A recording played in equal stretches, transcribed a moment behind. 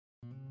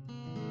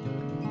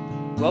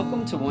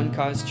Welcome to One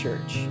Cause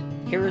Church.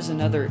 Here is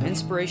another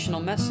inspirational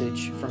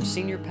message from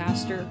Senior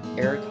Pastor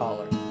Eric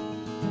Holler.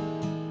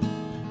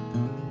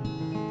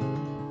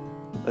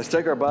 Let's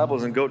take our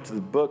Bibles and go to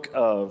the book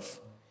of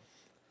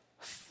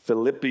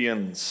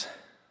Philippians,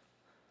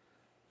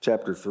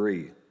 chapter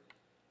 3.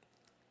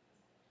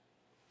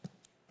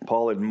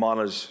 Paul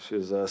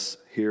admonishes us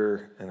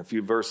here in a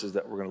few verses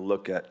that we're going to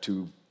look at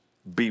to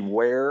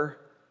beware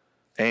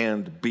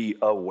and be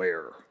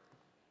aware.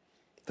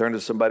 Turn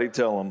to somebody,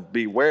 tell them,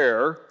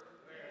 beware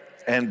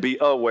and be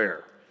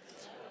aware.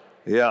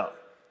 Yeah.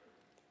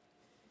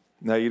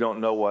 Now, you don't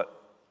know what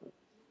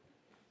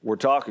we're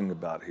talking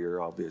about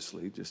here,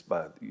 obviously, just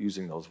by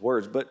using those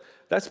words, but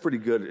that's pretty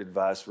good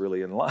advice,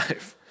 really, in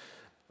life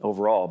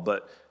overall.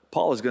 But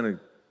Paul is going to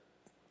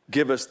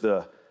give us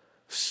the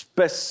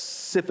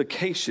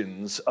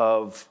specifications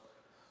of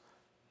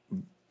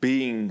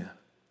being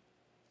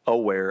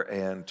aware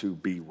and to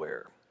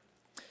beware.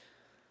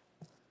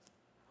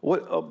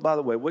 By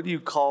the way, what do you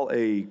call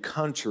a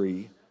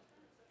country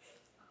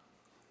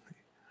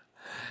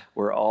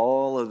where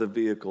all of the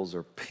vehicles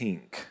are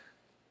pink?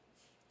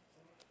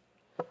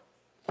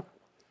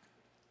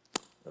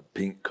 A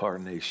pink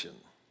carnation.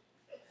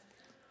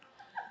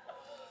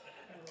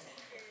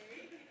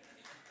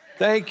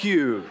 Thank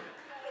you.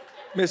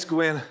 Miss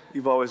Gwen,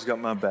 you've always got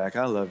my back.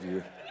 I love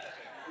you.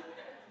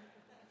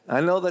 I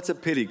know that's a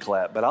pity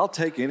clap, but I'll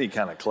take any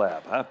kind of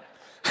clap.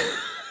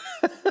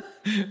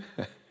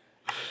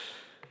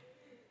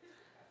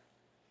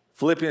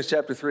 Philippians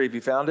chapter 3, have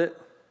you found it?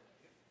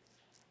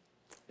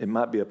 It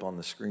might be up on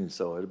the screen,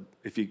 so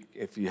if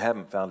you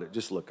haven't found it,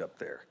 just look up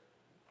there.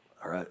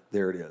 All right,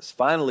 there it is.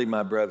 Finally,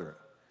 my brethren,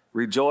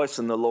 rejoice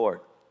in the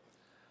Lord.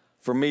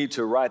 For me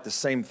to write the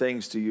same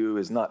things to you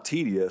is not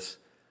tedious,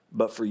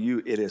 but for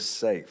you it is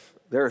safe.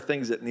 There are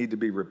things that need to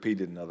be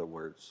repeated, in other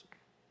words,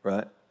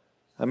 right?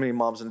 How many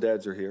moms and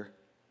dads are here?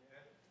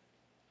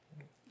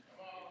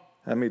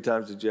 How many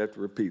times did you have to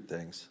repeat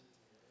things?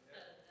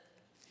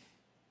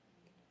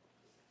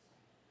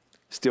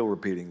 Still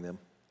repeating them.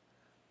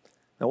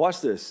 Now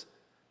watch this.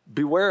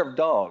 Beware of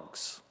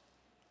dogs.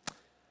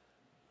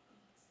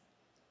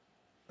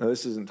 Now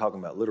this isn't talking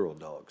about literal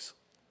dogs.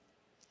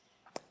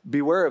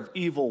 Beware of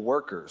evil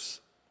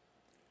workers.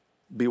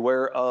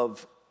 Beware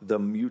of the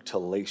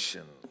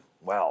mutilation.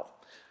 Wow.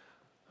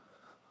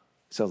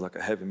 Sounds like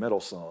a heavy metal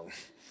song.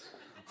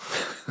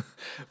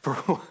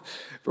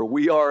 For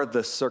we are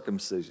the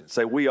circumcision.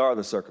 Say, we are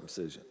the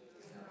circumcision.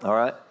 All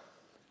right?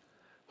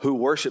 Who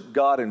worship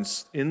God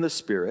in the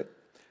Spirit,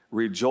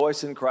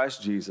 rejoice in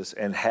Christ Jesus,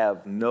 and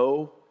have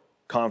no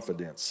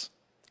confidence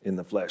in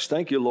the flesh.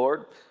 Thank you,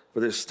 Lord, for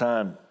this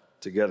time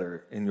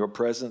together in your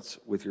presence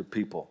with your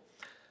people.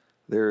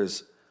 There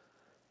is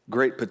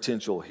great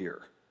potential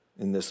here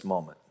in this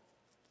moment.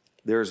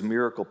 There is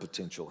miracle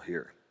potential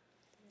here.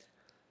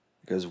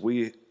 Because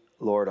we,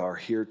 Lord, are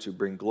here to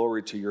bring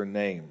glory to your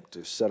name,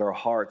 to set our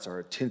hearts, our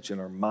attention,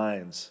 our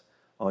minds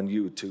on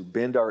you, to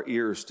bend our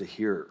ears to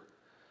hear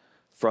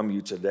from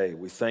you today.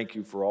 We thank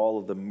you for all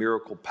of the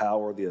miracle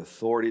power, the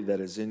authority that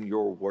is in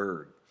your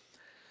word.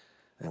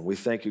 And we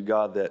thank you,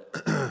 God,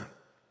 that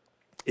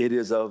it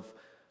is of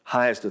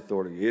highest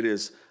authority. It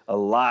is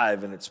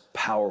alive and it's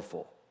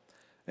powerful.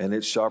 And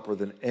it's sharper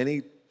than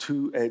any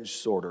two-edged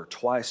sword or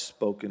twice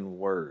spoken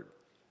word.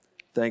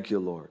 Thank you,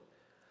 Lord.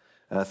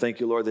 And I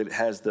thank you, Lord, that it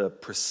has the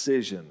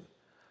precision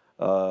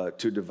to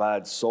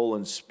divide soul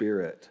and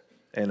spirit,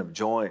 and of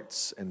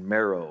joints and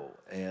marrow,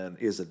 and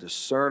is a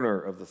discerner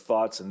of the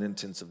thoughts and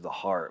intents of the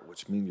heart,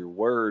 which mean your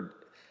word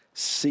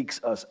seeks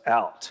us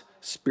out,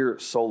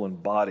 spirit, soul,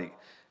 and body,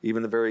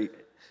 even the very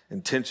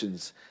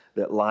intentions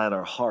that lie in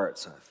our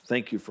hearts. I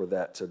thank you for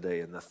that today,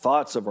 and the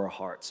thoughts of our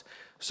hearts.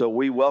 So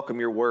we welcome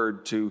your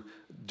word to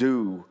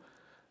do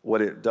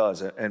what it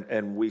does,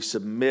 and we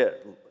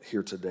submit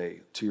here today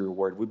to your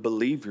word. We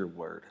believe your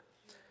word,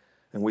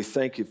 and we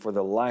thank you for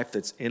the life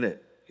that's in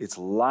it. It's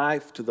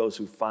life to those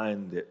who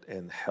find it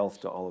and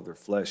health to all of their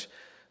flesh.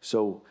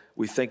 So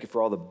we thank you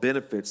for all the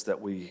benefits that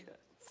we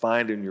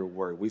find in your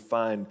word. We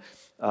find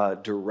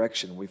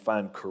direction. We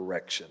find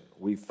correction.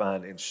 We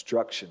find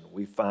instruction.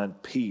 We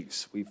find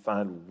peace. We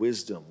find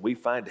wisdom. We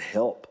find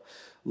help,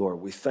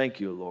 Lord. We thank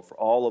you, Lord, for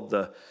all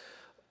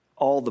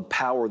the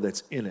power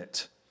that's in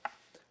it.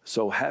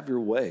 So have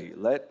your way.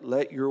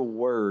 Let your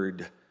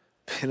word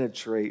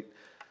penetrate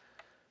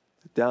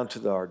down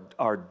to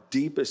our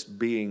deepest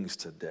beings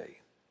today.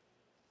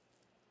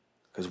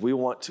 Because we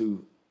want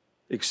to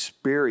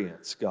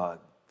experience, God,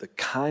 the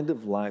kind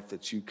of life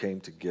that you came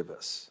to give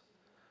us,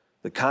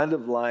 the kind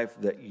of life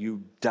that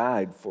you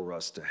died for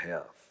us to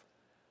have.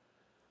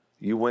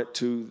 You went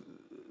to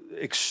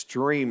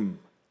extreme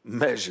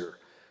measure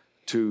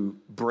to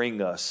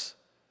bring us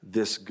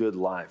this good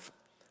life,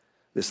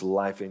 this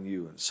life in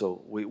you. And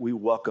so we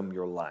welcome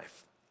your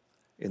life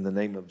in the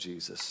name of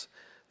Jesus.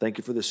 Thank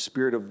you for the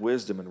spirit of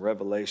wisdom and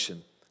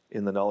revelation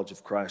in the knowledge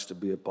of Christ to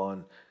be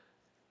upon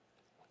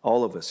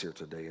all of us here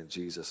today, in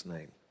Jesus'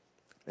 name.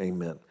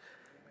 Amen.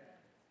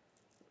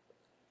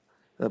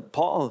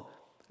 Paul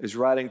is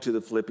writing to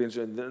the Philippians,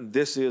 and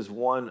this is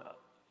one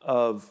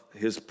of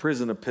his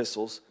prison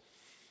epistles,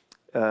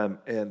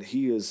 and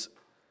he is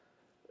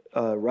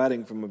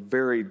writing from a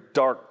very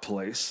dark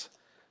place.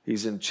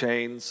 He's in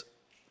chains,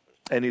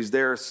 and he's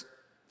there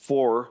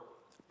for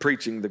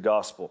preaching the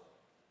gospel,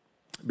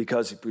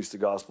 because he preached the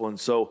gospel. And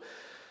so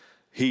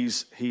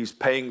he's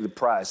paying the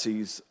price.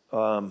 He's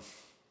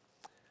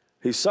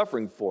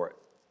suffering for it,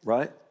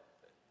 right?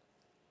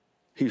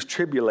 He's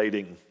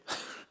tribulating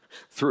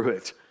through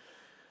it.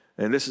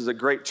 And this is a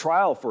great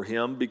trial for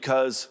him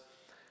because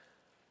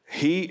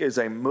he is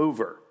a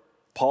mover.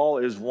 Paul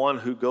is one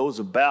who goes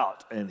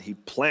about and he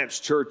plants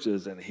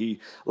churches, and he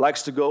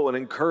likes to go and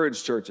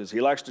encourage churches.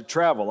 He likes to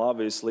travel.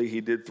 Obviously,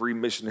 he did 3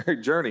 missionary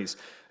journeys.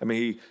 I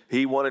mean,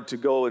 he wanted to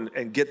go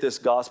and get this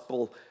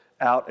gospel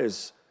out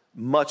as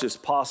much as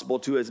possible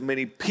to as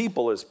many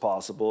people as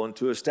possible, and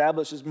to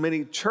establish as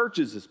many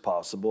churches as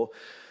possible,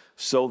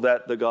 so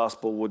that the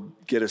gospel would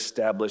get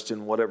established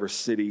in whatever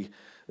city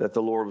that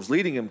the Lord was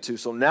leading him to.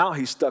 So now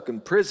he's stuck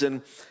in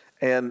prison,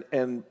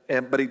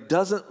 but he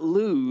doesn't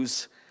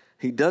lose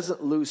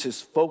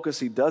his focus.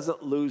 He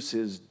doesn't lose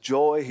his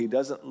joy. He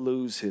doesn't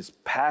lose his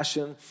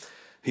passion.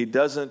 He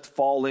doesn't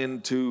fall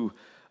into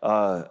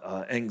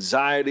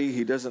anxiety.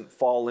 He doesn't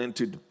fall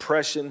into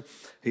depression.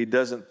 He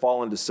doesn't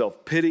fall into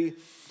self-pity.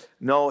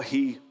 No,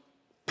 he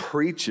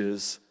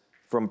preaches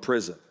from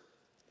prison.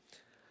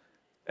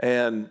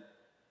 And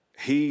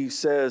he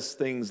says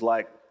things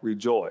like,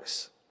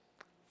 rejoice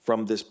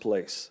from this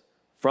place,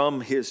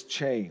 from his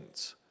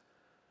chains.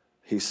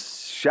 He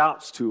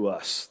shouts to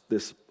us,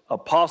 this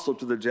apostle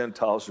to the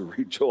Gentiles, to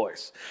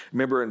rejoice.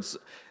 Remember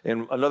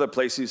in another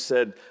place he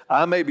said,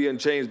 I may be in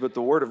chains, but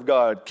the word of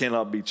God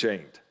cannot be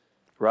chained,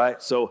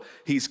 right? So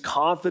he's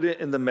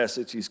confident in the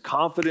message. He's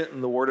confident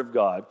in the word of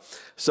God.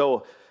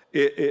 So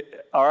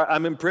all right,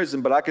 I'm in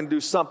prison, but I can do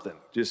something.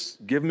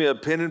 Just give me a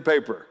pen and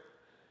paper.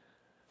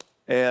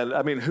 And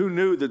I mean, who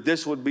knew that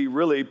this would be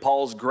really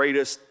Paul's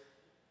greatest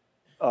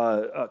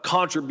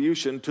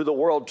contribution to the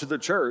world, to the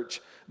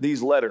church,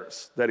 these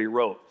letters that he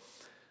wrote?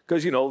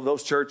 Because,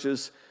 those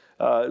churches,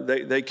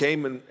 they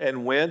came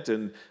and went,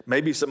 and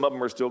maybe some of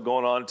them are still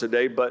going on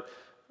today, but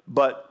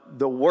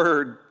the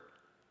word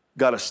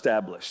got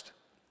established,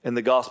 and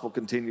the gospel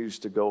continues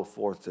to go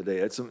forth today.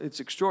 It's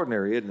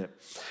extraordinary, isn't it?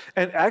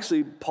 And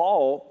actually,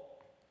 Paul,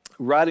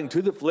 writing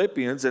to the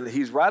Philippians, and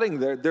he's writing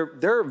there,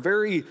 they're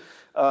very,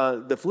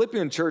 the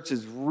Philippian church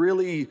is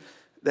really,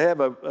 they have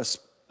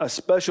a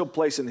special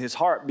place in his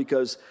heart,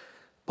 because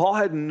Paul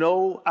had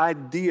no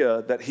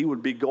idea that he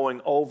would be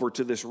going over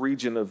to this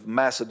region of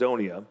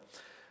Macedonia,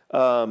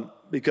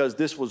 because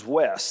this was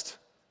west.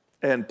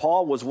 And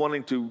Paul was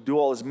wanting to do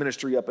all his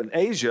ministry up in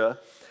Asia.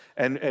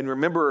 And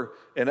remember,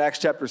 in Acts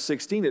chapter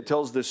 16, it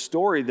tells this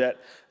story that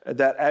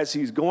as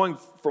he's going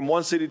from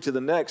one city to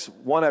the next,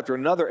 one after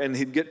another, and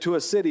he'd get to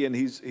a city, and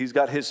he's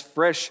got his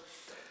fresh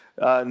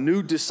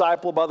new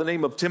disciple by the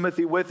name of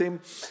Timothy with him,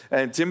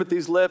 and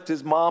Timothy's left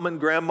his mom and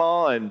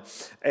grandma,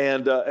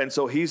 and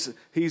so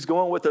he's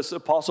going with this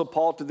Apostle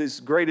Paul to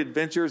these great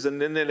adventures,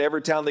 and then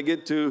every town they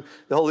get to,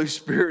 the Holy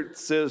Spirit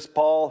says,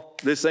 Paul,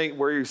 this ain't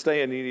where you're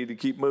staying, you need to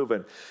keep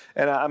moving.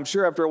 And I'm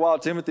sure after a while,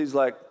 Timothy's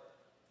like,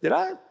 did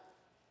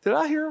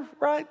I hear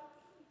right?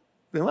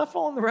 Am I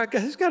following the right guy?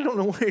 This guy don't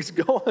know where he's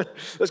going.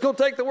 Let's go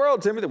take the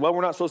world, Timothy. Well,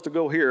 we're not supposed to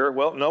go here.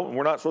 Well, no,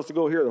 we're not supposed to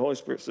go here. The Holy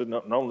Spirit said,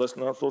 no, that's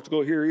not supposed to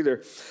go here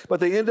either. But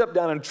they end up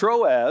down in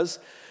Troas,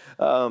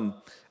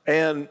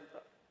 and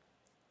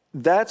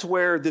that's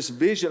where this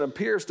vision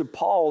appears to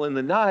Paul in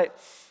the night,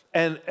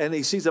 and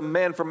he sees a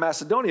man from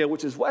Macedonia,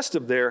 which is west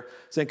of there,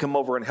 saying, come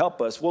over and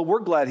help us. Well,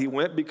 we're glad he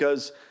went,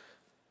 because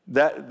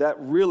that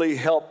really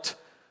helped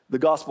the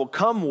gospel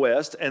come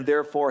west, and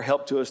therefore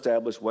helped to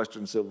establish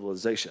Western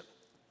civilization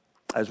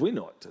as we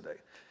know it today.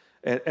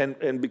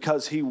 And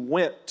because he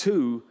went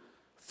to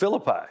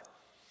Philippi.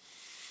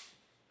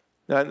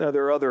 Now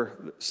there are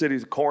other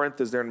cities.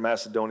 Corinth is there in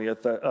Macedonia.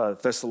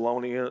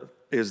 Thessalonica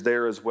is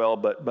there as well.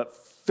 But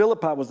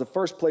Philippi was the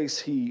first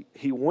place he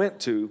went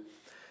to.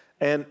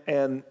 And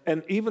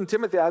even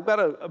Timothy, I've got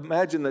to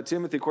imagine that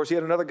Timothy, of course, he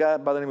had another guy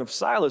by the name of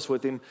Silas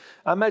with him.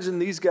 I imagine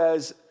these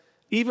guys,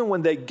 even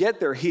when they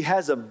get there, he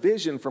has a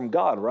vision from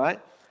God,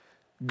 right?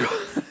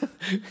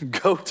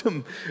 Go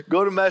to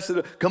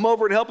Macedonia. Come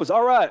over and help us.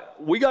 All right,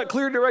 we got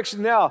clear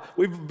direction now.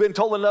 We've been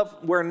told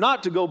enough where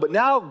not to go, but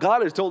now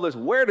God has told us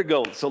where to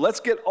go. So let's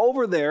get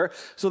over there.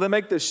 So they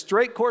make this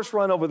straight course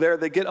run over there.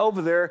 They get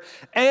over there,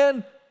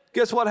 and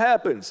guess what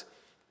happens?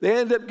 They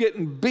end up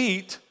getting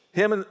beat.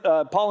 Him and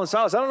Paul and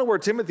Silas. I don't know where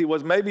Timothy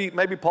was. Maybe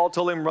Paul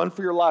told him, "Run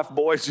for your life,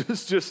 boys.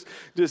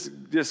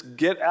 just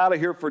get out of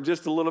here for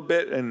just a little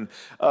bit." And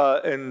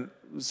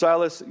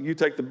Silas, you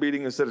take the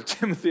beating instead of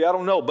Timothy. I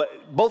don't know,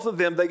 but both of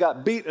them, they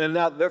got beaten, and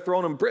now they're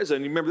thrown in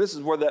prison. You remember, this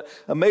is where that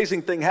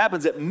amazing thing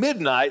happens at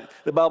midnight.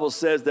 The Bible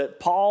says that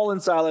Paul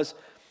and Silas,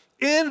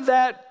 in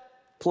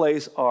that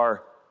place,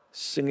 are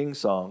singing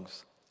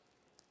songs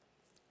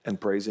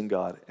and praising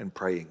God and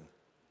praying,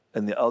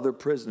 and the other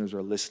prisoners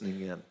are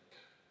listening in.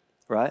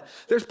 Right?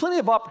 There's plenty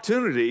of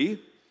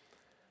opportunity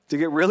to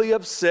get really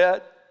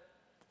upset,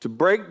 to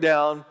break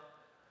down,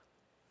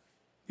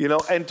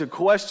 and to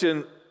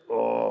question,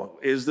 oh,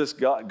 is this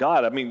God?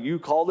 God, I mean, you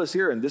called us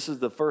here, and this is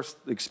the first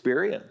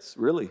experience,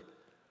 really.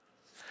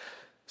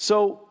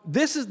 So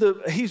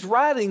he's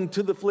writing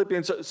to the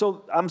Philippians.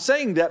 So I'm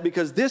saying that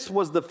because this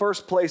was the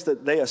first place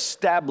that they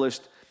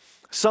established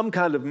some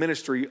kind of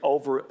ministry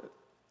over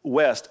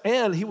West.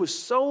 And he was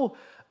so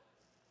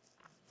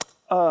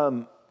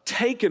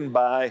taken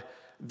by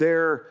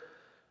their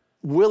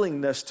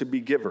willingness to be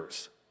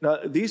givers. Now,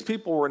 these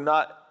people were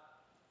not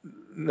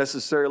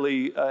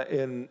necessarily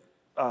in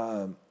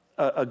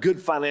a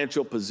good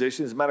financial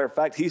position. As a matter of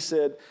fact, he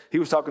said, he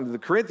was talking to the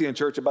Corinthian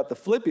church about the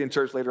Philippian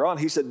church later on.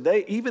 He said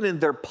they, even in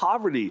their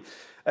poverty,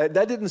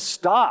 that didn't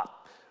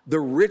stop the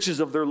riches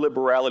of their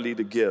liberality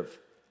to give.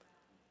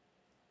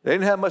 They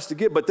didn't have much to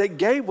give, but they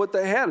gave what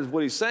they had, is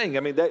what he's saying.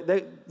 I mean,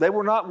 they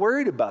were not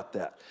worried about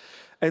that.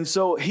 And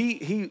so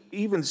he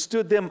even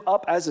stood them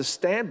up as a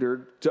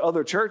standard to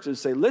other churches,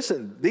 say,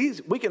 listen,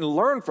 we can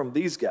learn from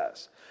these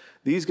guys.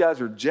 These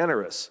guys are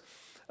generous,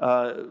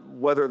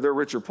 whether they're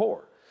rich or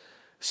poor.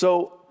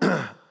 So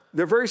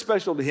they're very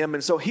special to him.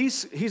 And so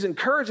he's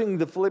encouraging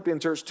the Philippian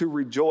church to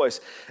rejoice.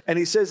 And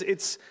he says,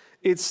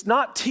 it's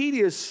not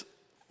tedious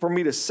for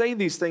me to say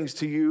these things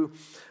to you,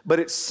 but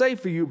it's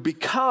safe for you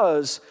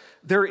because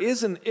there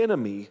is an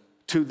enemy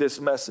to this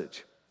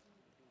message.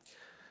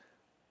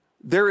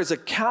 There is a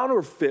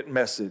counterfeit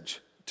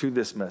message to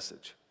this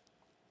message.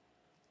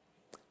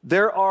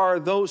 There are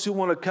those who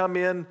want to come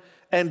in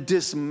and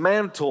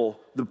dismantle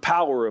the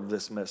power of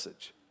this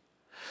message.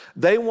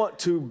 They want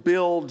to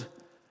build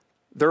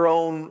their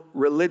own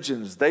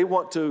religions. They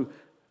want to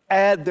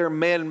add their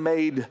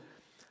man-made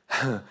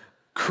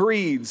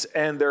creeds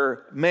and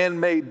their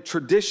man-made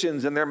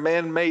traditions and their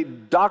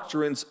man-made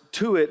doctrines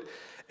to it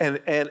and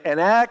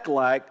act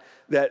like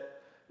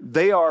that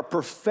they are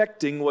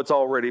perfecting what's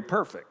already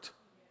perfect.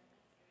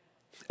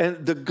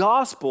 And the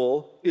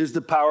gospel is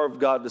the power of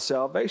God to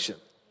salvation.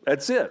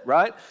 That's it,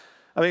 right?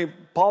 I mean,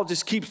 Paul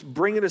just keeps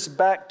bringing us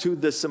back to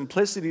the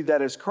simplicity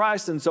that is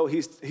Christ. And so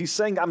he's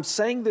saying, I'm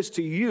saying this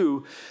to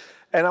you,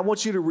 and I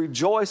want you to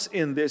rejoice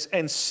in this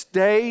and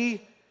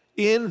stay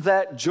in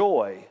that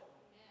joy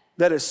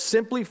that is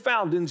simply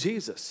found in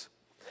Jesus.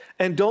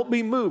 And don't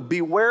be moved.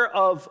 Beware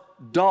of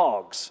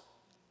dogs.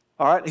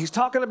 All right? He's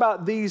talking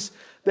about these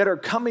that are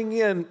coming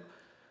in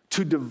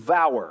to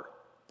devour.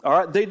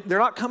 All right? They're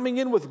not coming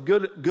in with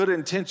good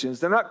intentions.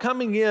 They're not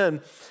coming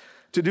in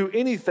to do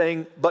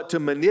anything but to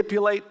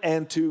manipulate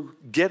and to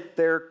get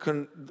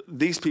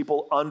these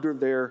people under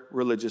their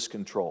religious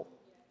control.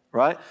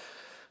 Right?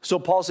 So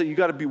Paul said, you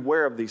got to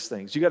beware of these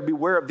things. You got to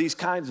beware of these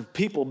kinds of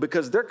people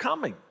because they're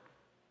coming.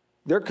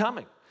 They're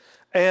coming.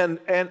 And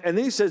then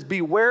he says,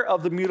 beware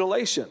of the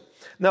mutilation.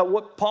 Now,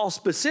 what Paul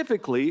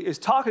specifically is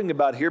talking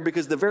about here,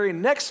 because the very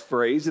next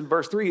phrase in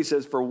verse 3, he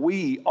says, for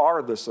we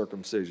are the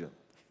circumcision.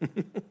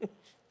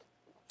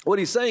 What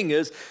he's saying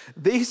is,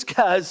 these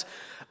guys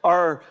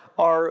are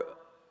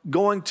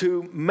going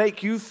to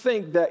make you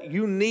think that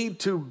you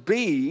need to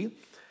be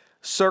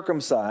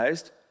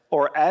circumcised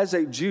or as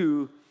a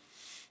Jew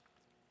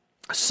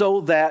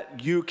so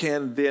that you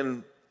can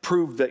then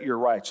prove that you're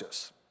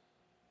righteous.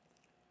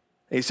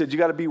 And he said, you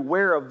got to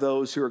beware of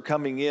those who are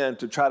coming in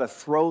to try to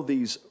throw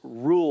these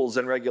rules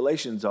and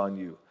regulations on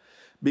you,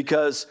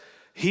 because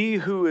he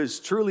who is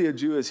truly a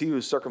Jew is he who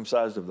is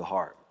circumcised of the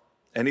heart.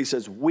 And he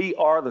says, we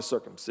are the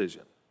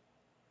circumcision.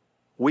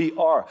 We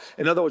are.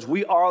 In other words,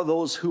 we are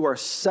those who are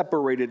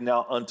separated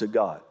now unto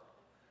God.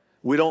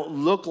 We don't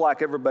look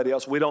like everybody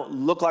else. We don't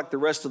look like the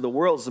rest of the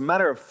world. As a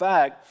matter of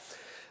fact,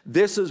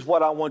 this is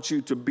what I want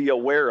you to be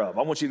aware of.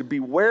 I want you to be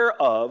aware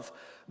of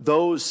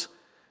those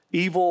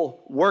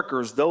evil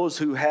workers, those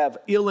who have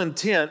ill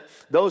intent,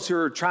 those who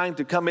are trying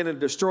to come in and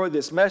destroy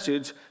this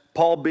message,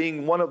 Paul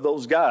being one of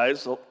those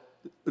guys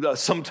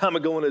some time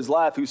ago in his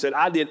life who said,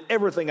 I did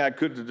everything I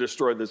could to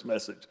destroy this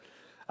message.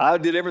 I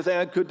did everything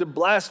I could to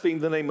blaspheme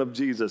the name of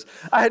Jesus.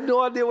 I had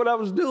no idea what I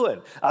was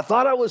doing. I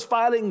thought I was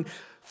fighting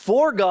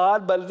for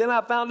God, but then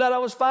I found out I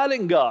was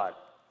fighting God.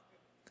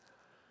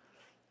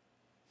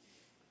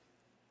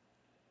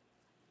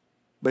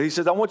 But he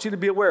says, I want you to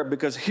be aware,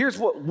 because here's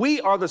what we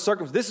are the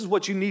circumcision. This is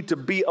what you need to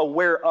be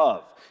aware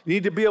of. You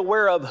need to be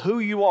aware of who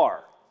you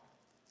are,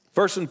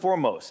 first and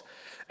foremost.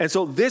 And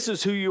so this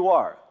is who you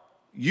are.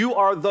 You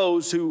are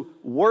those who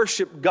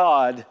worship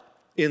God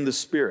in the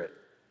Spirit.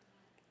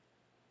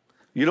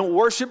 You don't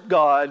worship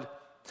God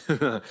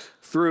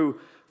through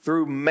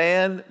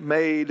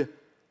man-made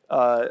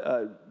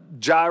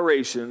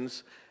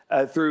gyrations,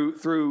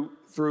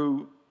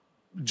 through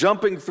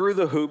jumping through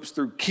the hoops,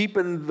 through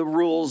keeping the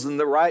rules in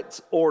the right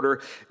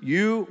order.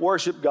 You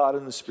worship God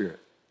in the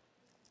Spirit.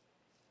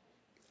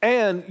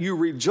 And you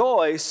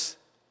rejoice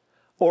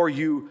or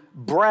you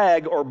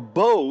brag or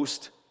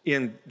boast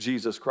in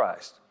Jesus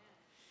Christ.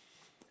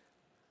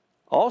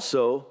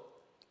 Also,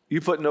 you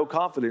put no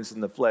confidence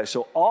in the flesh.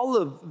 So all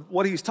of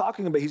what he's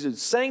talking about,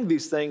 he's saying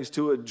these things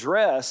to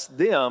address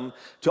them,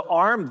 to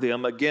arm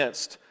them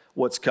against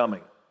what's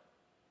coming,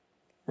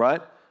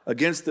 right?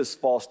 Against this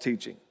false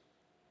teaching,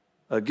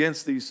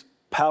 against these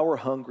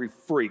power-hungry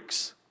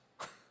freaks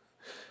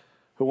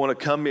who want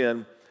to come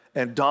in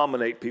and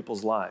dominate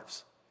people's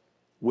lives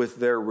with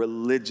their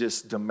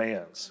religious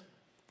demands.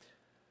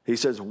 He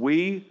says,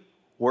 we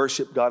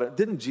worship God.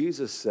 Didn't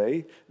Jesus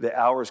say the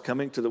hour is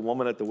coming to the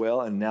woman at the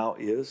well, and now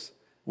is,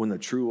 when the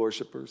true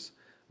worshipers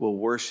will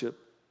worship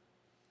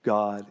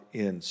God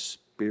in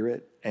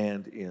spirit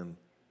and in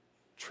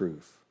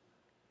truth?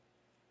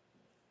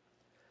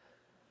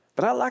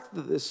 But I like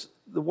this.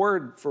 The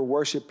word for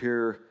worship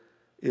here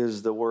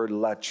is the word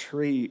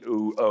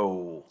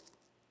latreiouo.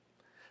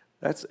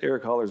 That's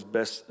Eric Holler's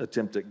best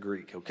attempt at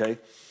Greek, okay?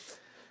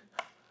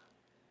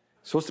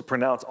 Supposed to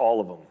pronounce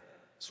all of them.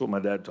 That's what my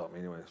dad taught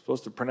me anyway.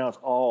 Supposed to pronounce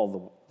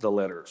all the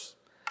letters.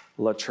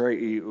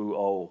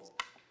 Latreiouo.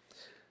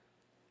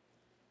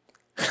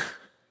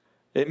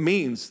 It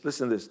means,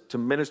 listen to this, to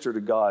minister to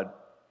God,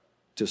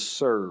 to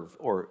serve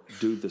or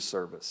do the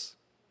service.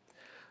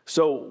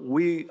 So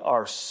we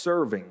are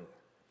serving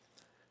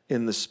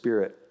in the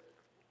Spirit.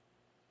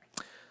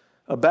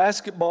 A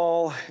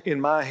basketball in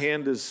my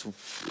hand is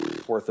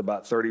worth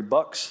about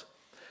 $30,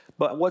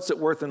 but what's it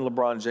worth in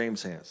LeBron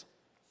James' hands?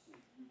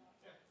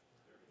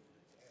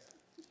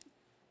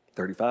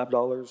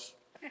 $35?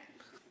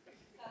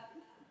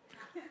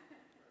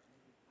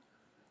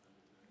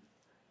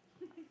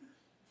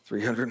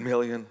 $300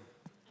 million?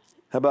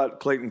 How about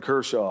Clayton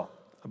Kershaw,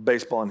 a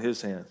baseball in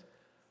his hands?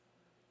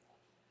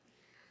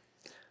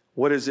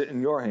 What is it in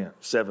your hand?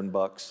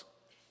 $7,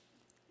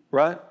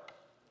 right?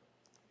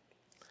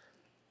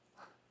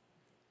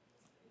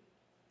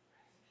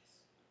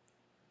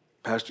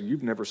 Pastor,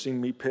 you've never seen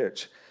me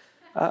pitch.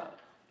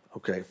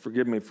 Okay,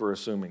 forgive me for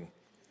assuming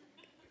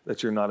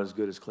that you're not as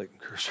good as Clayton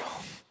Kershaw.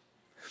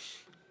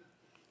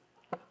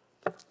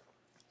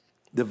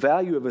 The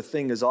value of a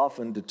thing is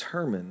often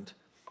determined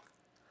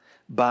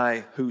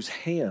by whose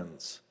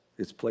hands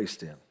it's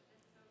placed in.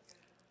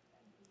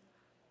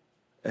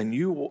 And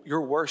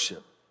your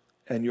worship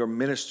and your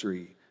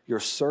ministry, your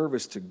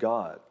service to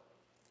God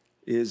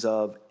is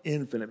of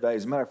infinite value.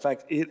 As a matter of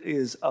fact, it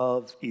is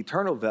of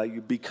eternal value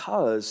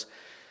because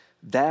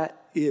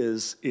that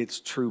is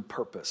its true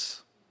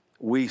purpose.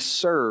 We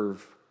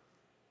serve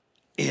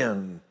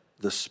in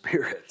the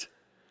Spirit.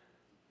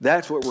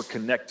 That's what we're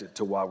connected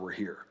to while we're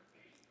here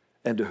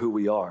and to who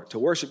we are. To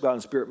worship God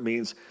in Spirit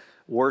means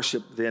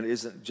worship then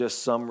isn't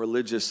just some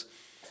religious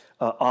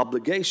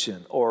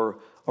obligation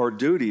or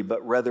duty,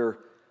 but rather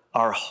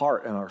our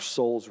heart and our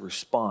soul's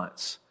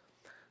response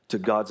to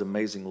God's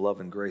amazing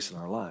love and grace in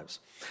our lives.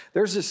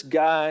 There's this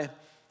guy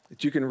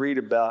that you can read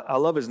about. I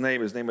love his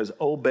name. His name is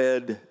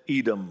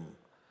Obed-Edom.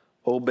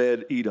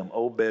 Obed-Edom.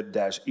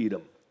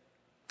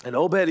 And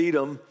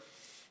Obed-Edom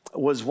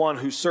was one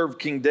who served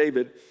King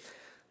David.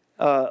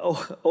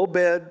 It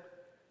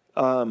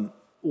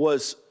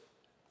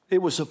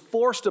was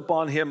forced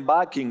upon him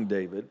by King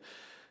David.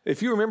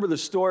 If you remember the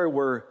story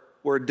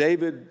where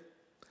David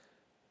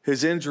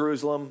is in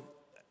Jerusalem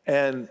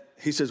and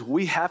he says,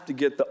 we have to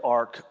get the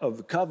Ark of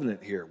the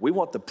Covenant here. We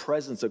want the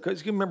presence of,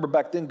 because you remember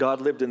back then God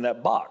lived in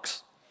that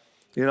box,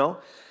 you know?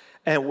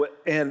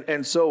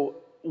 And so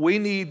we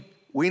need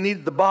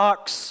the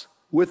box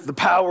with the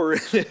power in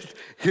it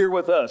here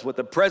with us, with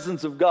the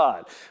presence of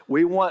God.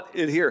 We want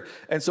it here.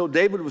 And so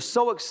David was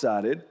so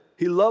excited.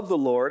 He loved the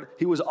Lord.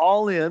 He was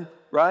all in,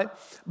 right?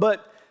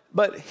 But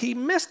he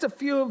missed a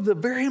few of the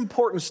very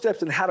important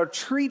steps in how to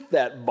treat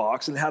that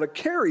box and how to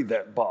carry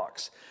that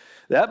box.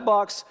 That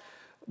box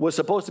was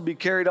supposed to be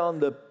carried on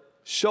the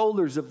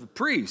shoulders of the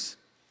priest.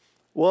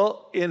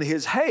 Well, in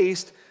his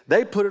haste,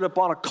 they put it up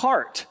on a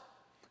cart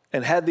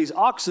and had these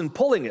oxen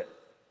pulling it,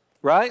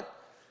 right?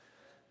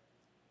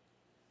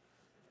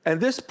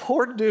 And this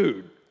poor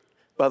dude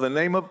by the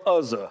name of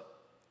Uzzah,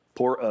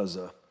 poor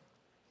Uzzah.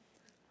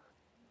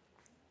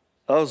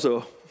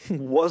 Uzzah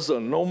was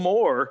no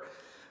more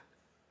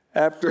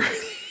after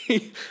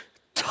he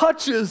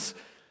touches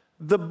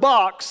the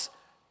box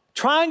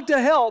trying to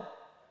help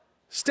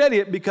steady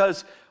it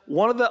because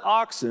one of the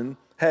oxen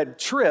had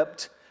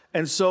tripped,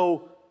 and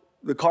so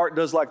the cart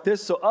does like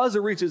this. So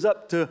Uzzah reaches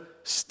up to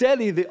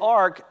steady the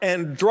ark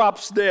and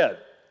drops dead.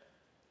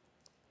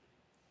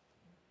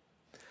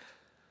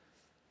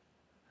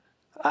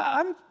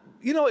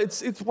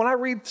 It's when I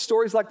read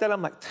stories like that,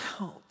 I'm like,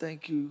 oh,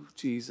 thank you,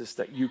 Jesus,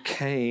 that you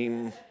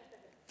came.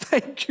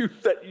 Thank you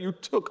that you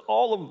took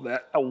all of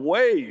that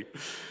away.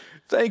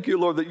 Thank you,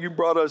 Lord, that you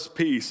brought us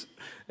peace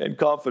and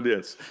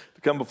confidence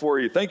to come before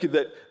you. Thank you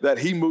that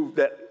he moved,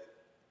 that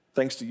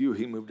thanks to you,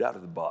 he moved out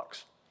of the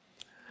box.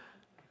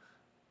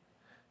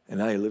 And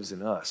now he lives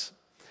in us.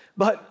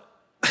 But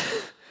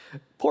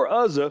poor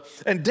Uzzah,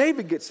 and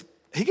David gets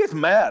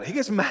mad. He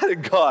gets mad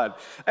at God.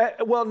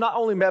 Well, not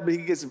only mad, but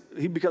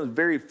he becomes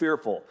very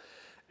fearful.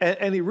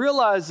 And he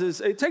realizes,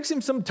 it takes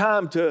him some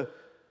time to,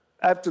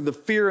 after the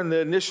fear and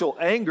the initial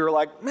anger,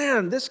 like,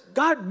 man, this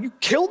God, you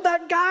killed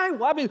that guy?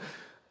 Well, I mean,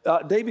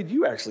 David,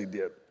 you actually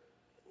did.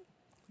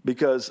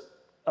 Because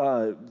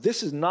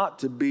this is not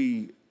to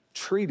be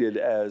treated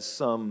as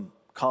some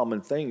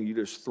common thing you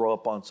just throw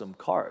up on some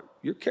cart.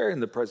 You're carrying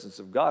the presence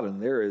of God,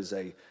 and there is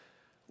a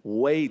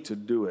way to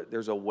do it.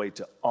 There's a way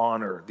to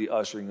honor the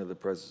ushering of the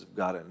presence of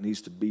God. It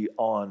needs to be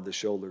on the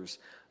shoulders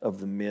of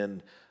the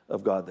men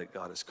of God that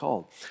God has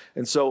called.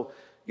 And so,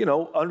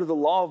 under the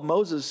law of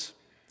Moses,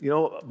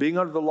 being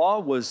under the law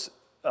was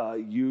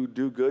you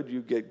do good,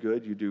 you get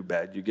good, you do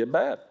bad, you get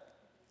bad.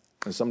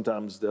 And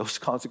sometimes those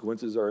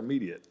consequences are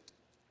immediate.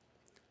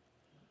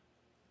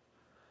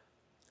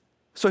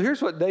 So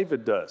here's what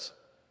David does.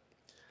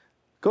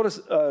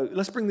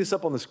 Let's bring this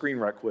up on the screen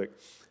right quick.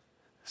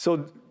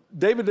 So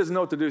David doesn't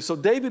know what to do. So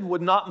David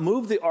would not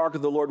move the ark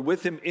of the Lord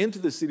with him into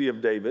the city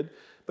of David,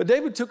 but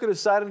David took it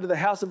aside into the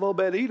house of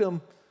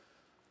Obed-Edom,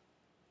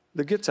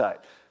 the Gittite.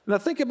 Now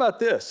think about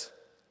this,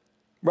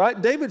 right?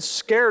 David's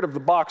scared of the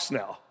box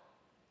now.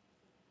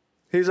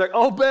 He's like,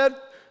 Obed,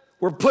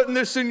 we're putting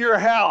this in your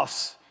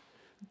house.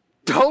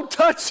 Don't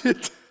touch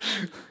it.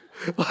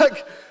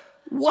 Like,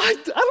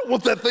 what? I don't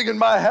want that thing in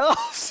my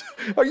house.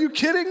 Are you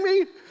kidding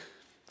me?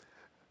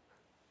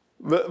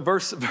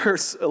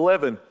 Verse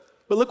 11.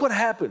 But look what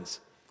happens.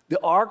 The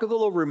ark of the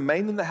Lord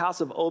remained in the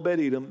house of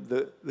Obed-Edom,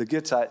 the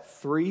Gittite,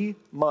 3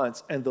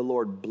 months, and the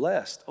Lord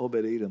blessed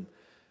Obed-Edom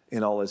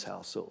in all his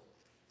household.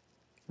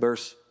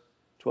 Verse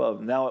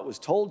 12. Now it was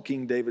told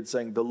King David,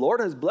 saying, the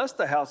Lord has blessed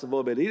the house of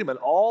Obed-Edom and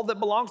all that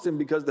belongs to him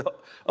because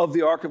of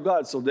the ark of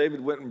God. So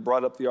David went and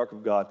brought up the ark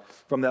of God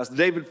from the house.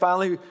 David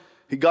finally,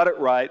 he got it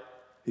right.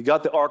 He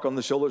got the ark on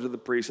the shoulders of the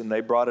priests, and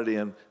they brought it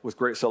in with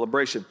great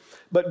celebration.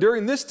 But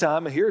during this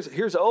time,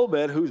 here's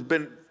Obed, who's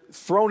been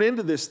thrown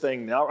into this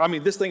thing now. I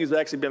mean, this thing has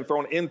actually been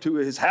thrown into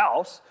his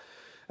house.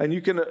 And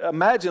you can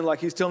imagine, like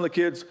he's telling the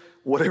kids,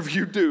 whatever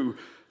you do,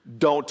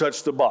 don't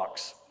touch the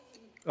box.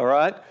 All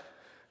right?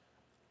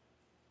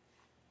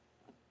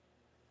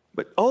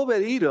 But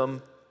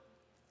Obed-Edom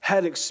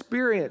had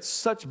experienced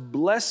such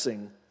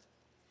blessing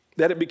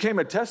that it became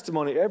a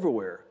testimony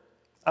everywhere.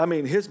 I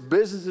mean, his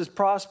business is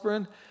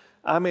prospering.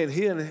 I mean,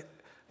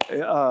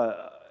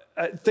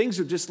 things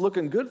are just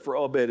looking good for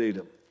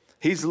Obed-Edom.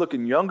 He's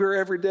looking younger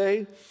every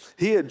day.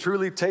 He had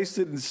truly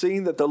tasted and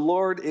seen that the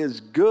Lord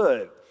is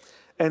good.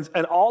 And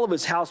all of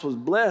his house was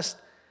blessed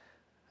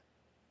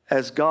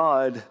as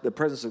God, the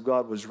presence of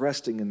God, was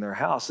resting in their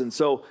house. And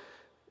so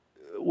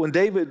when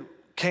David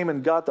came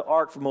and got the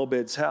ark from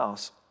Obed's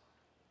house,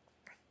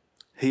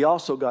 he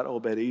also got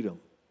Obed-Edom.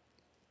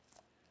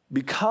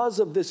 Because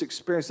of this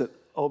experience that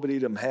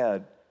Obed-Edom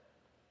had,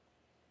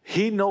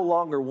 he no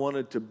longer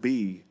wanted to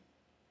be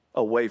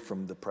away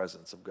from the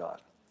presence of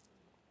God.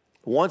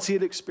 Once he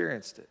had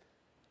experienced it,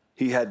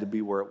 he had to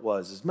be where it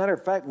was. As a matter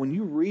of fact, when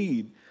you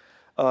read,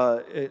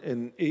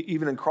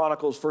 even in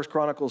Chronicles, 1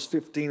 Chronicles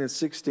 15 and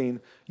 16,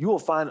 you will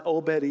find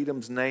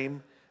Obed-Edom's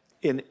name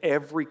in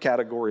every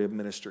category of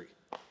ministry.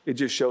 It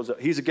just shows up.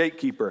 He's a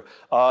gatekeeper.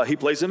 He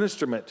plays an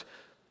instrument.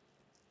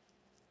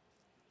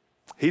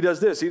 He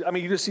does this.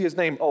 You just see his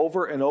name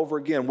over and over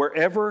again.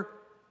 Wherever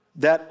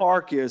that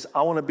ark is,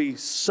 I want to be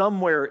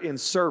somewhere in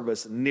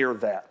service near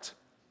that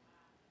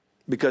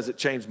because it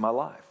changed my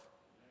life.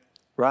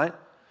 Right?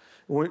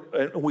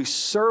 We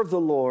serve the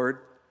Lord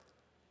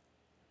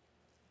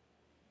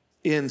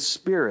in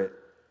spirit.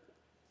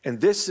 And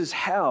this is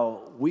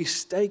how we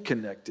stay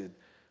connected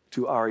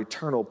to our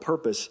eternal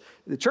purpose.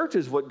 The church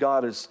is what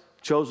God has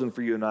chosen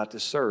for you and I to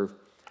serve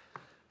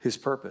his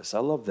purpose. I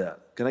love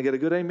that. Can I get a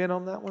good amen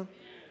on that one?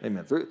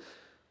 Amen. Through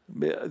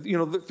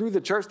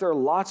the church, there are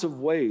lots of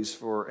ways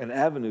and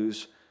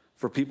avenues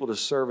for people to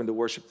serve and to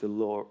worship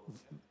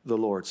the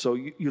Lord. So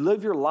you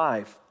live your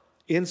life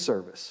in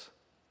service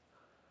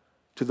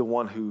to the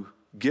one who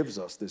gives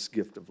us this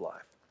gift of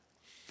life.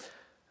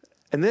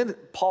 And then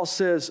Paul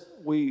says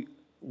we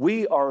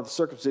are the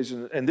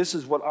circumcision, and this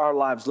is what our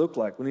lives look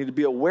like. We need to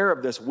be aware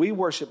of this. We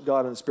worship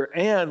God in the Spirit,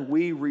 and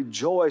we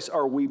rejoice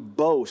or we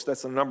boast.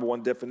 That's the number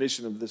one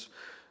definition of this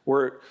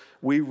word.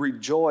 We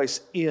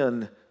rejoice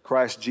in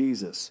Christ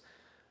Jesus.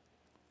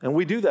 And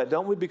we do that,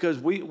 don't we? Because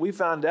we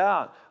found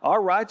out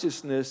our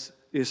righteousness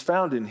is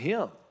found in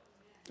him.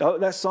 Oh,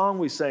 that song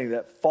we sang,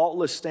 that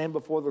faultless stand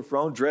before the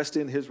throne, dressed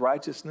in his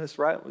righteousness,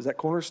 right? Was that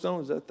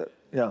Cornerstone? Is that?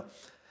 Yeah.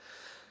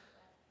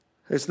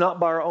 It's not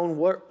by our own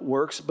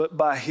works, but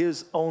by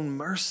his own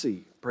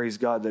mercy, praise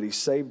God, that he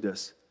saved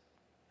us.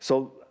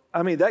 So,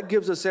 that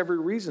gives us every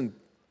reason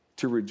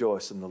to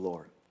rejoice in the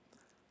Lord.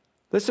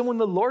 Listen, when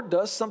the Lord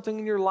does something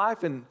in your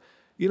life, and,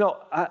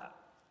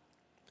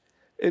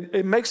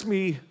 it makes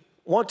me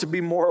want to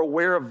be more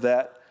aware of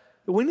that.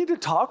 We need to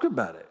talk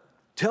about it.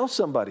 Tell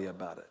somebody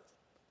about it.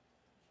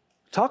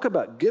 Talk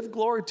about it. Give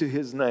glory to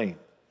his name.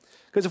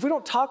 Because if we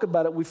don't talk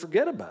about it, we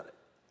forget about it.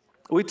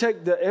 We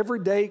take the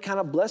everyday kind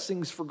of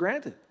blessings for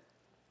granted,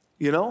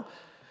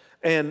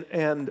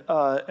 And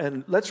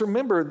let's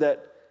remember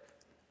that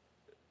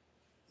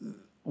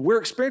we're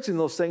experiencing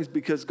those things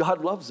because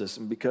God loves us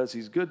and because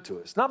he's good to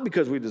us. Not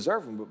because we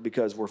deserve him, but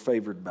because we're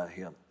favored by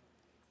him.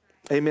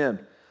 Amen.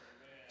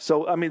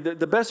 So,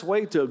 the best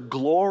way to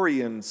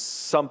glory in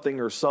something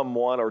or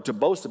someone or to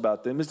boast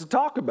about them is to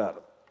talk about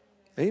them.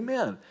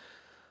 Amen.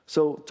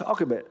 So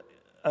talk about it.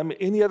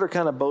 Any other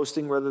kind of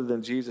boasting rather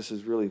than Jesus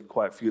is really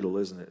quite futile,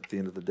 isn't it, at the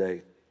end of the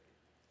day?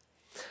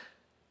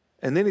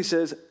 And then he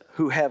says,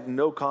 who have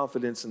no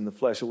confidence in the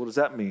flesh. What does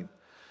that mean?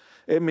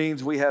 It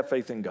means we have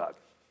faith in God.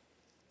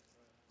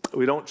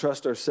 We don't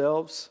trust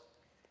ourselves.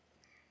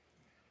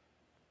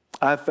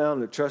 I've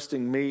found that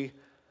trusting me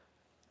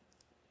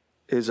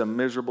is a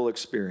miserable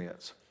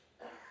experience.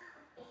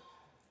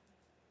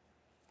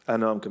 I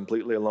know I'm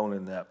completely alone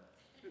in that.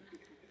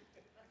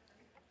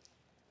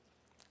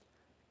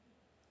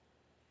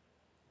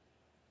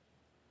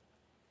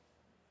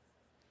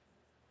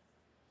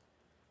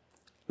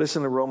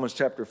 Listen to Romans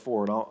chapter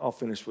 4, and I'll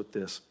finish with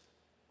this.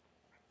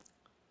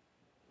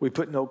 We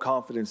put no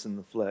confidence in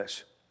the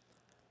flesh.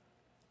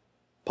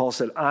 Paul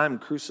said, I'm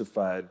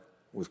crucified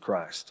with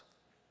Christ.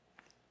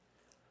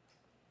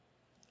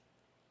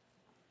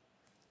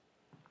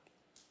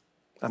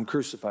 I'm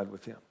crucified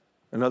with him.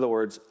 In other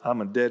words,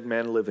 I'm a dead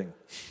man living.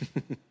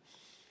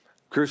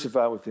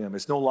 Crucified with him.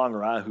 It's no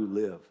longer I who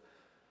live,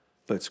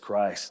 but it's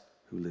Christ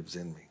who lives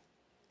in me.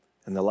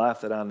 And the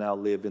life that I now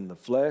live in the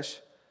flesh,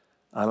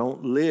 I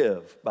don't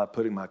live by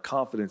putting my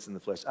confidence in the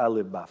flesh. I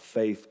live by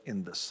faith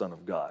in the Son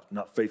of God,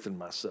 not faith in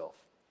myself.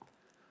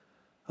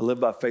 I live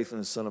by faith in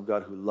the Son of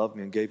God who loved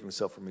me and gave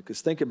himself for me.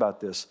 Because think about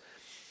this.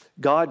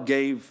 God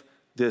gave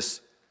this,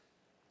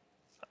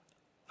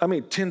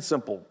 10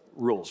 simple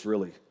rules,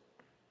 really.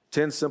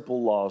 10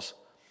 simple laws.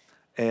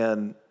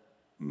 And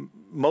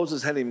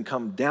Moses hadn't even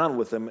come down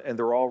with them, and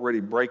they're already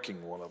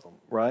breaking one of them,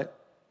 right?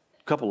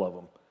 A couple of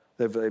them.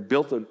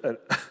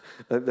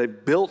 They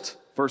built,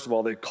 first of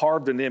all, they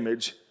carved an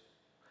image,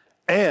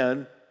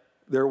 and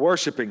they're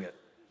worshiping it.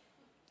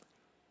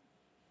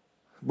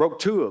 Broke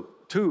two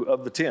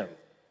of the 10.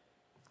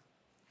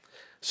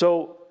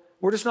 So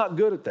we're just not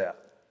good at that.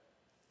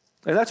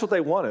 And that's what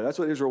they wanted. That's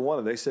what Israel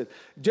wanted. They said,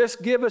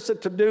 just give us a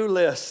to-do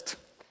list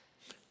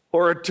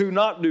or a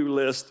to-not-do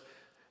list,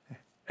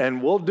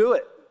 and we'll do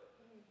it.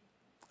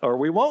 Or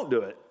we won't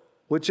do it.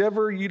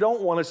 Whichever you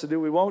don't want us to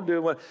do, we won't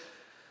do it.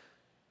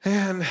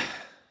 And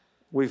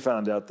we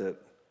found out that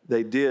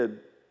they did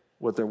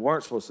what they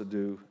weren't supposed to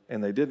do,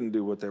 and they didn't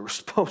do what they were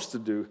supposed to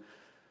do.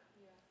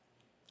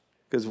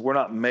 Because we're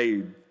not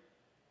made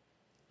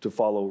to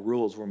follow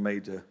rules. We're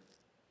made to,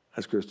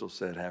 as Crystal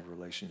said, have a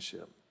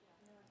relationship.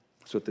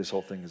 That's what this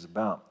whole thing is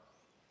about.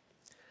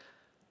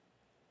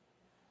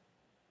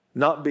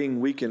 Not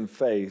being weak in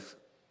faith,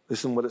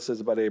 listen to what it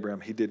says about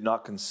Abraham. He did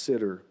not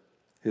consider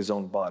his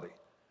own body.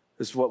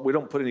 This is what we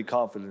don't put any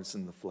confidence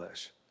in the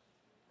flesh,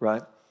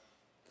 right?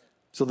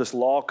 So this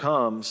law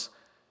comes,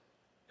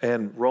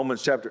 and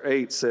Romans chapter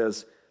 8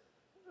 says,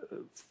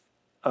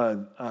 let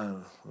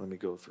me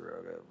go through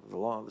it. The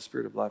law of the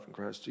Spirit of life in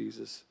Christ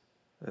Jesus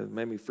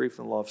made me free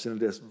from the law of sin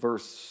and death.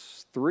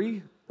 Verse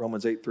 3,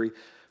 Romans 8:3.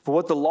 For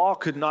what the law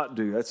could not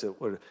do, that's it.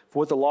 For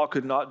what the law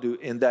could not do,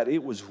 in that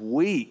it was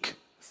weak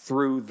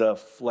through the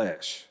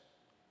flesh,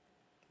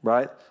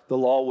 right? The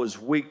law was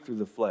weak through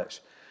the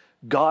flesh.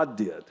 God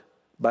did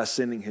by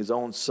sending his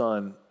own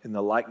son in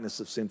the likeness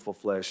of sinful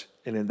flesh,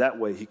 and in that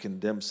way he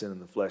condemned sin in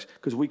the flesh,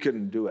 because we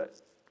couldn't do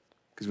it,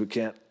 because we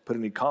can't put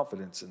any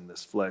confidence in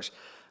this flesh.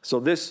 So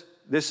this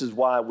is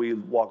why we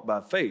walk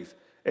by faith.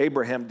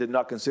 Abraham did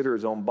not consider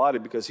his own body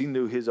because he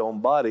knew his own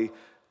body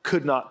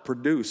could not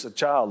produce a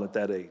child at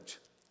that age.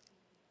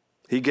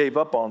 He gave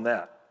up on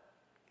that.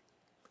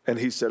 And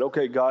he said,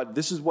 okay, God,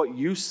 this is what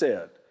you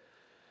said.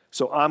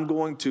 So I'm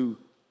going to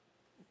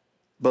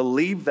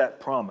believe that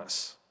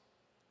promise.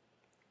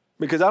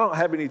 Because I don't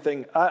have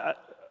anything, I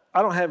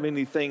don't have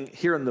anything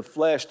here in the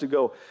flesh to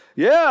go,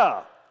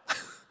 yeah,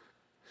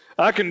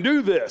 I can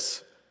do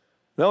this.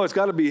 No, it's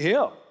got to be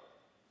him.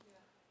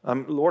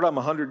 Lord, I'm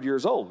 100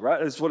 years old,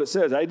 right? That's what it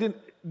says. I did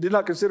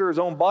not consider his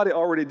own body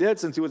already dead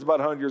since he was about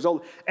 100 years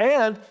old,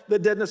 and the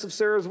deadness of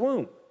Sarah's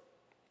womb.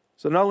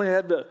 So not only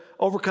had to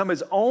overcome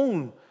his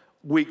own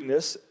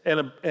weakness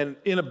and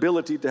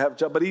inability to have a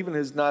child, but even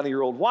his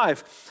 90-year-old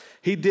wife,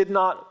 he did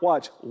not,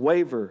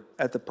 waver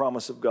at the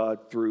promise of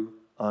God through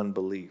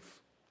unbelief,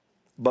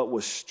 but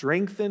was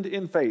strengthened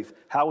in faith.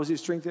 How was he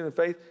strengthened in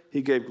faith?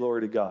 He gave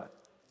glory to God.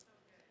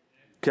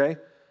 Okay?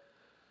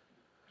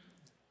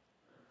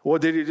 Well,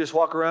 did he just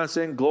walk around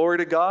saying, glory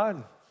to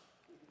God?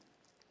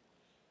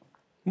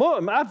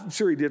 Well, I'm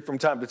sure he did from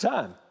time to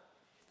time.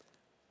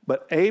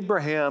 But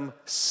Abraham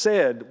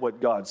said what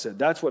God said.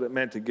 That's what it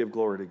meant to give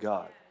glory to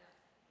God.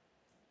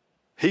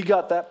 He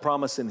got that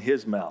promise in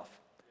his mouth.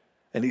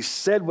 And he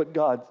said what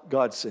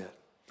God said.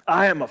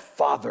 I am a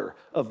father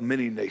of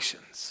many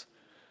nations.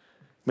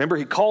 Remember,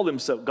 he called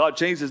himself. God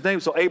changed his name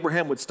so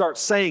Abraham would start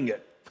saying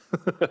it.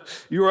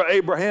 You are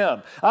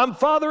Abraham. I'm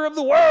father of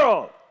the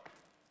world.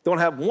 Don't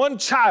have one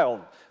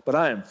child, but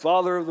I am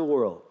father of the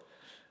world.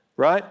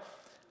 Right?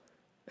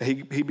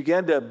 He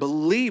began to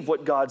believe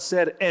what God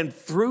said, and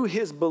through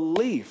his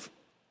belief,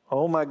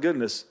 oh my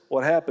goodness,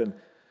 what happened?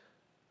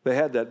 They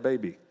had that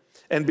baby.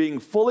 And being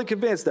fully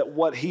convinced that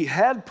what he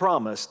had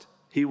promised,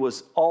 he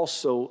was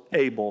also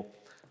able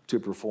to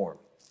perform.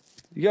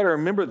 You got to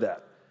remember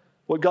that.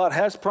 What God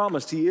has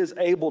promised, he is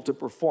able to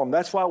perform.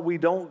 That's why we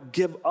don't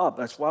give up.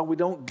 That's why we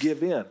don't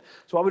give in.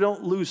 That's why we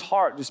don't lose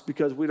heart just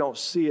because we don't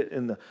see it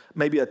in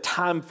maybe a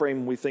time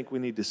frame we think we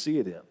need to see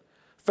it in.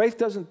 Faith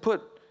doesn't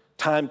put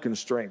time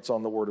constraints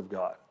on the Word of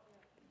God.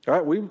 All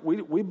right,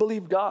 we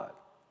believe God.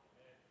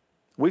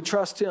 We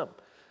trust Him.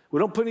 We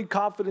don't put any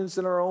confidence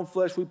in our own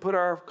flesh. We put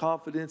our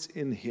confidence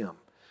in Him.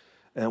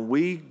 And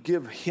we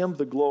give Him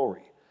the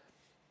glory.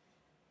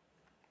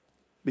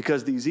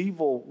 Because these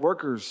evil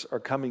workers are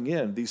coming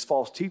in, these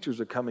false teachers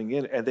are coming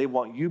in, and they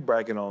want you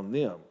bragging on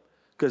them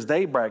because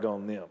they brag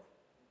on them.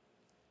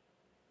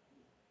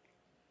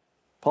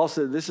 Paul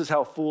said, this is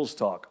how fools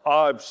talk.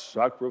 I've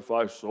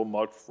sacrificed so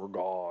much for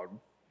God.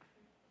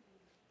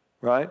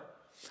 Right?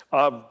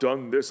 I've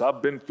done this.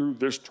 I've been through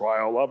this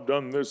trial. I've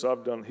done this.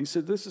 I've done. He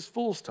said, this is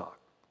fool's talk.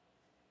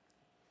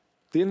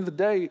 At the end of the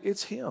day,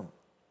 it's Him.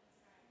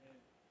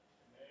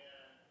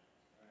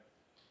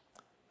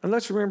 And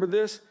let's remember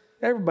this.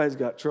 Everybody's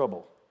got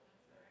trouble.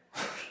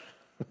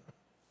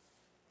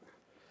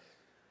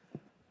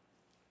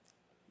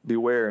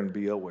 Beware and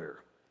be aware.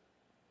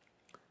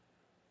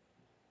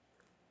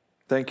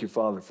 Thank you,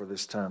 Father, for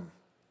this time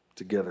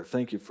together.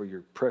 Thank you for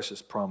your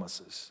precious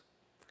promises.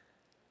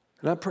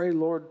 And I pray,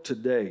 Lord,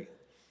 today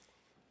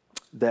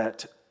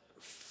that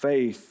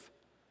faith,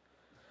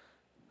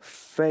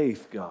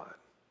 God,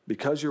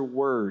 because your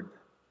word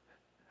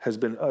has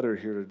been uttered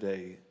here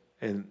today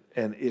and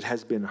it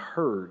has been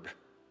heard,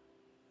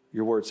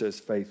 your word says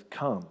faith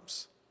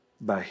comes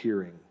by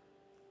hearing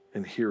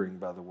and hearing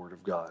by the word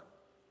of God.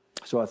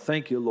 So I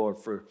thank you, Lord,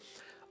 for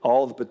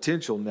all the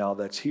potential now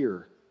that's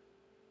here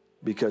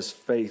because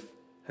faith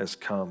has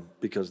come,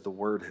 because the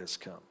word has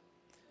come.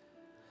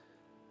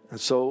 And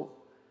so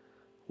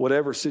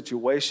whatever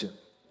situation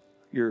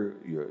your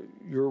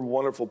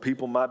wonderful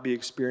people might be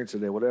experiencing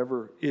today,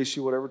 whatever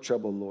issue, whatever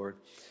trouble, Lord,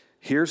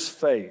 here's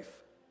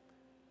faith.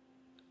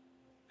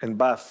 And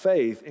by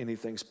faith,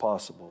 anything's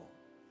possible.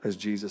 As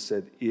Jesus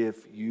said,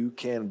 if you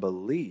can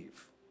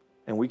believe,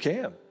 and we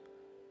can,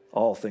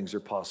 all things are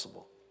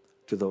possible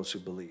to those who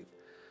believe.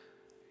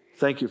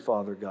 Thank you,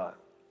 Father God,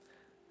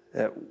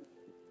 that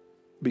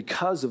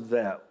because of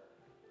that,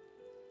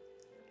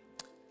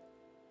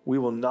 we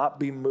will not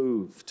be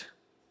moved.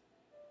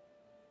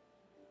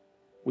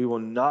 We will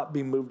not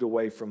be moved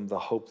away from the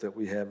hope that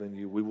we have in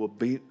you. We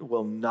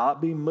will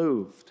not be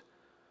moved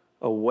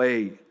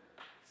away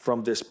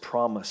from this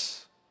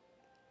promise.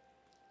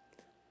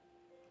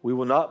 We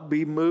will not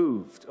be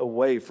moved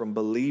away from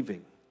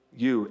believing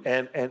you.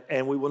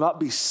 And we will not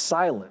be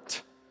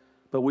silent,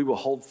 but we will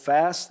hold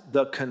fast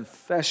the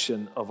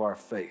confession of our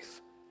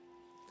faith.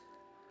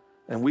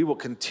 And we will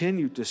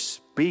continue to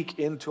speak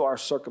into our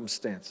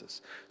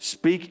circumstances,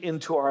 speak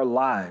into our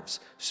lives,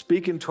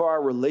 speak into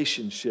our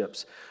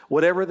relationships.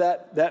 Whatever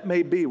that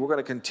may be, we're going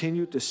to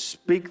continue to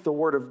speak the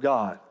word of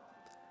God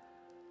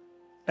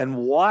and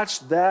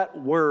watch that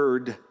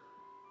word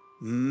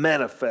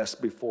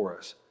manifest before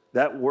us.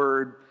 That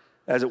word,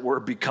 as it were,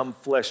 become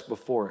flesh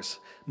before us,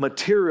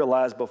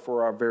 materialize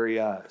before our very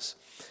eyes.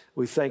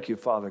 We thank you,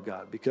 Father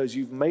God, because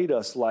you've made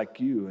us like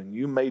you, and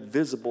you made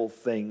visible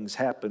things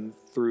happen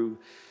through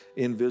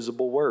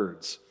invisible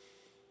words.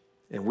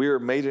 And we are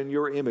made in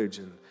your image.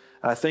 And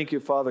I thank you,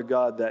 Father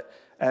God, that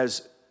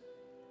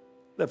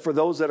for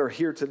those that are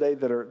here today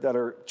that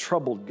are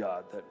troubled,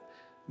 God, that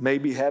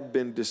maybe have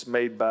been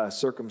dismayed by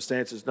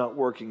circumstances not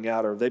working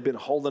out, or they've been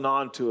holding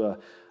on to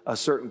a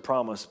certain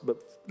promise,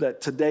 but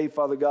that today,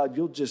 Father God,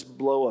 you'll just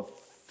blow a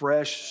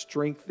fresh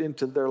strength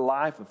into their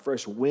life, a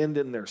fresh wind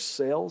in their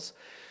sails.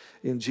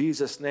 In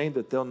Jesus' name,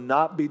 that they'll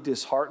not be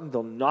disheartened,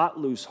 they'll not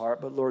lose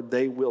heart, but Lord,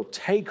 they will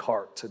take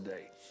heart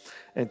today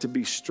and to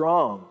be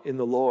strong in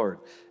the Lord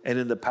and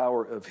in the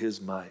power of His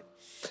might.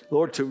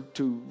 Lord,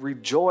 to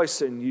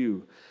rejoice in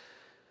you.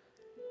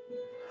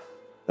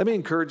 Let me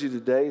encourage you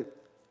today,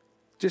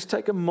 just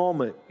take a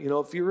moment. You know,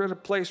 if you're at a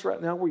place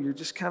right now where you're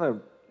just kind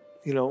of,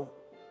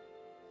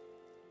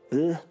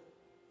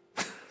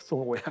 it's the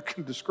only way I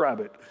can describe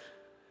it.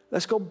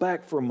 Let's go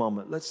back for a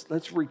moment.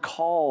 Let's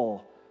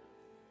recall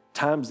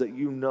times that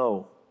you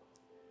know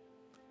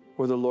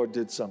where the Lord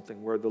did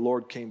something, where the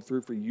Lord came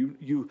through for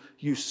you.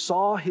 You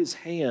saw His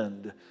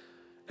hand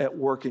at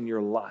work in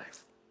your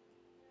life.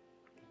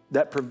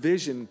 That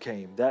provision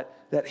came, that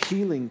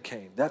healing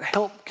came, that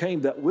help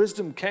came, that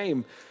wisdom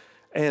came,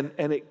 and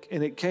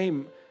it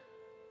came,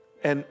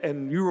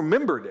 and you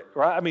remembered it,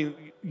 right? I mean,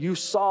 you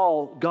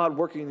saw God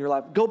working in your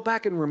life. Go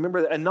back and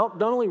remember that, and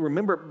not only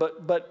remember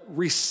it, but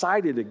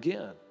recite it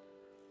again.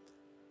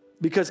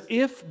 Because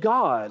if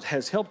God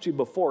has helped you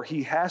before,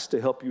 He has to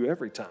help you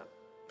every time.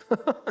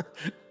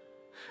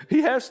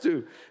 He has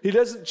to. He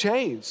doesn't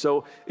change.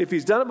 So if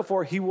He's done it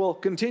before, He will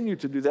continue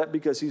to do that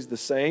because He's the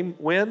same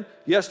when,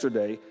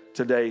 yesterday,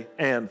 today,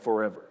 and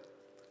forever.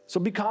 So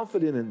be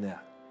confident in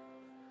that.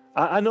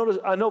 I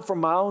know from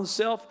my own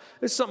self,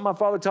 it's something my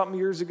father taught me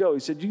years ago. He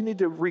said, you need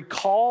to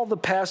recall the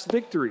past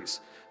victories.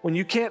 When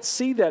you can't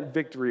see that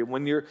victory,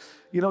 when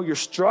you're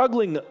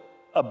struggling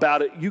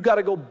about it, you got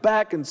to go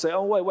back and say,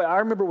 oh, wait, I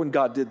remember when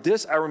God did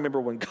this. I remember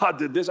when God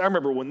did this. I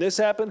remember when this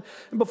happened.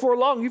 And before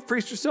long, you've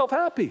preached yourself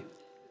happy,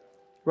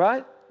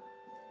 right?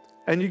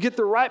 And you get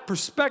the right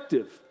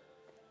perspective.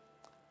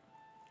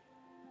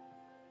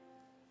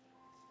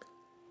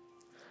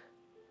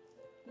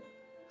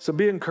 So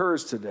be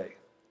encouraged today.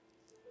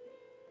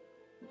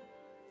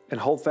 And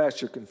hold fast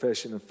your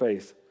confession of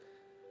faith.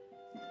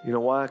 You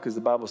know why? Because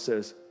the Bible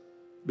says,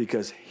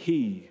 because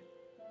he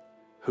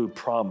who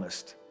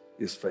promised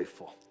is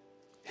faithful.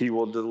 He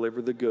will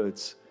deliver the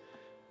goods.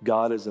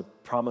 God is a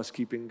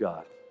promise-keeping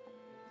God.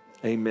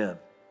 Amen.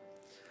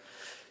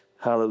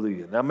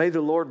 Hallelujah. Now may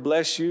the Lord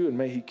bless you, and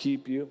may he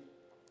keep you,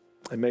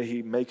 and may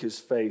he make his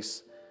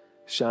face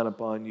shine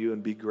upon you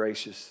and be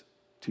gracious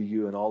to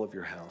you and all of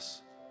your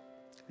house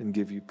and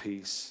give you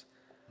peace.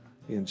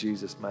 In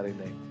Jesus' mighty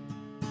name.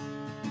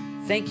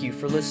 Thank you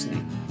for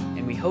listening,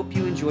 and we hope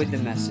you enjoyed the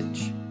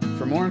message.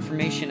 For more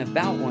information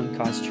about One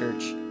Cause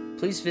Church,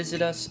 please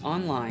visit us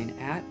online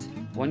at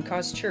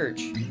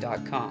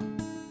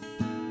onecausechurch.com.